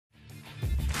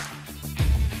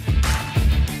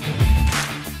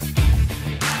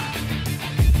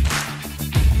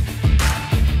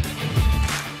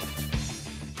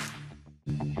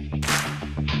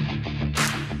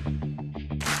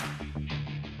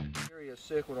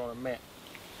circled on a map,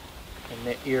 and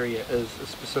that area is a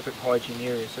specific hygiene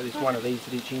area, so there's one of these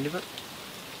at each end of it.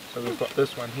 So we've got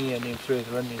this one here, and then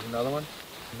further in there's another one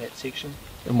in that section.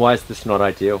 And why is this not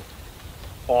ideal?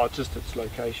 Oh, just its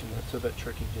location, it's a bit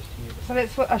tricky just here. So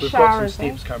that's what a we've shower got is.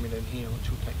 some steps coming in here which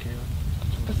will take care of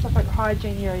it. Specific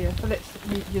hygiene area, so that's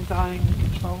your zone,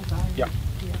 control zone. Yeah.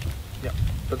 Yeah.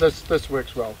 But this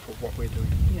works well for what we're doing.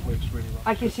 Yeah. It works really well.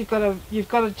 I guess you've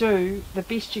got to do the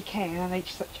best you can in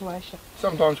each situation.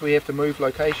 Sometimes we have to move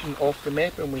location off the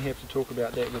map, and we have to talk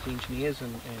about that with engineers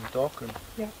and Doc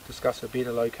and discuss a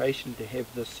better location to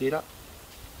have this set up.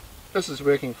 This is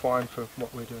working fine for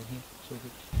what we're doing here. It's all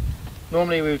good.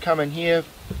 Normally we would come in here,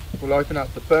 we'll open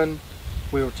up the bin,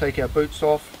 we'll take our boots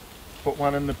off, put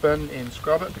one in the bin and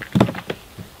scrub it,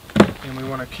 and we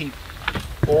want to keep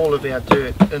all of our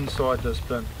dirt inside this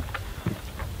bin.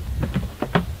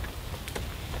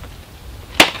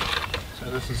 So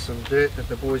this is some dirt that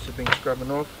the boys have been scrubbing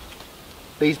off.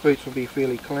 These boots will be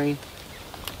fairly clean.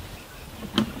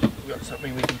 We've got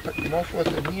something we can pick them off with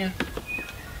in here.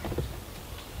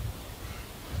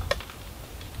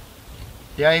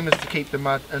 The aim is to keep the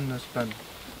mud in this bin.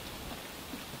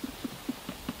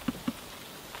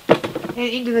 At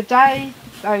the end of the day,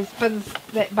 those bins,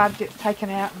 that mud gets taken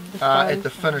out and disposed. At the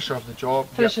finish of the job.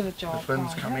 Finish of the job. The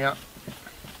bins come out.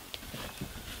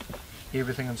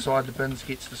 Everything inside the bins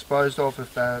gets disposed of.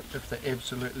 If they're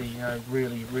absolutely,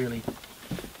 really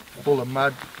full of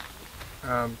mud,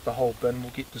 the whole bin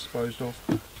will get disposed of.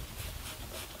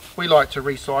 We like to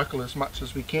recycle as much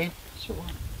as we can. Sure.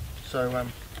 So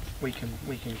we can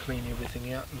clean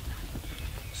everything out and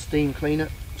steam clean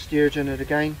it, sterigin it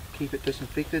again, keep it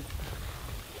disinfected.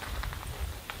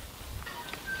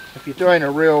 If you're doing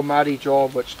a real muddy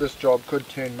job, which this job could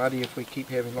turn muddy if we keep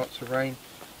having lots of rain,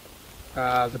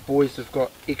 the boys have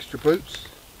got extra boots,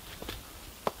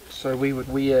 so we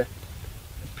would wear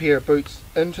a pair of boots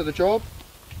into the job,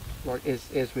 like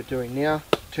as we're doing now,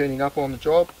 turning up on the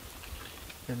job,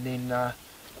 and then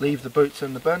leave the boots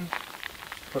in the bin,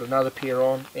 put another pair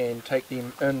on and take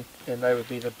them in, and they would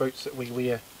be the boots that we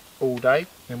wear all day.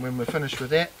 And when we're finished with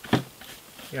that,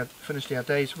 finished our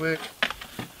day's work,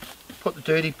 put the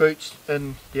dirty boots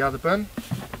in the other bin,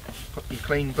 put your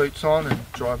clean boots on and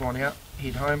drive on out,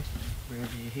 head home,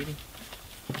 wherever you're heading.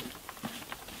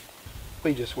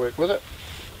 We just work with it.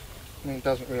 It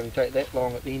doesn't really take that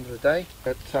long at the end of the day.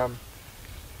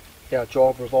 Our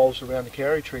job revolves around the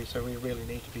carry tree, so we really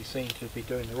need to be seen to be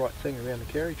doing the right thing around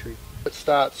the carry tree. It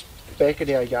starts back at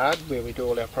our yard where we do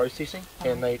all our processing,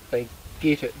 and they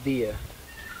get it there.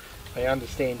 They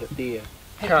understand it there.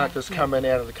 You can't just come in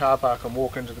out of the car park and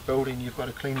walk into the building. You've got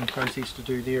a cleaning process to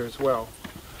do there as well.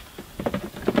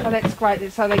 Oh, that's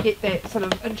great. So they get that sort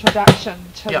of introduction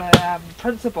to the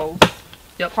principles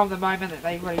from the moment that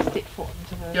they really step foot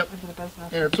into the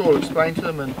business. And it's all explained to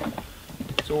them, and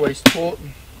it's always taught.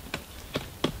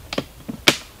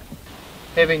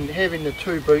 Having the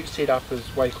two boots set up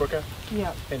is way quicker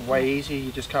and way easier.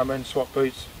 You just come in, swap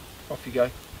boots, off you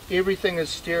go. Everything is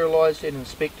sterilised and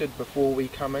inspected before we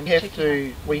come in.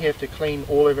 We have to clean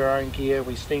all of our own gear.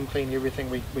 We steam clean everything.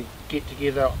 We get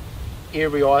together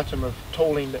every item of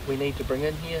tooling that we need to bring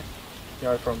in here.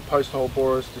 From post hole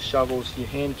borers to shovels, your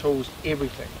hand tools,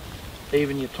 everything.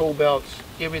 Even your tool belts,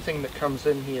 everything that comes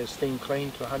in here is steam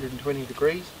cleaned to 120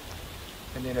 degrees,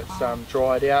 and then it's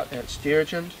dried out and it's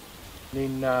sterigined.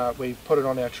 Then we put it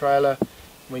on our trailer.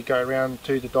 We go around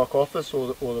to the dock office, or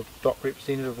the dock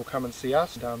representative will come and see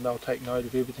us. They'll take note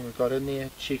of everything we've got in there,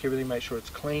 check everything, make sure it's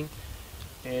clean,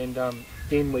 and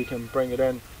then we can bring it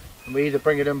in. And we either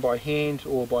bring it in by hand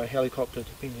or by helicopter,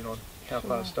 depending on how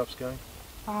far stuff's going.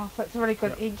 Oh, so it's a really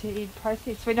good end-to-end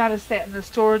process. We noticed that in the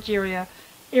storage area,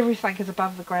 everything is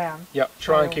above the ground. Yep,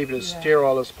 try and keep it as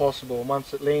sterile as possible.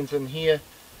 Once it lands in here,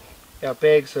 our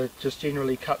bags are just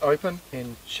generally cut open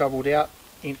and shoveled out,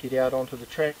 emptied out onto the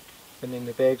track, and then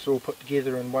the bags are all put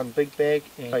together in one big bag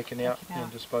and taken out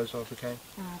and disposed of again.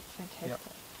 Oh, that's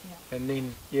fantastic. And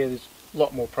then, there's a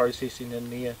lot more processing in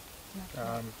there,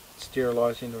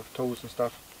 sterilising of tools and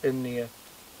stuff in there,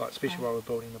 like especially while we're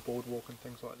building the boardwalk and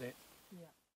things like that.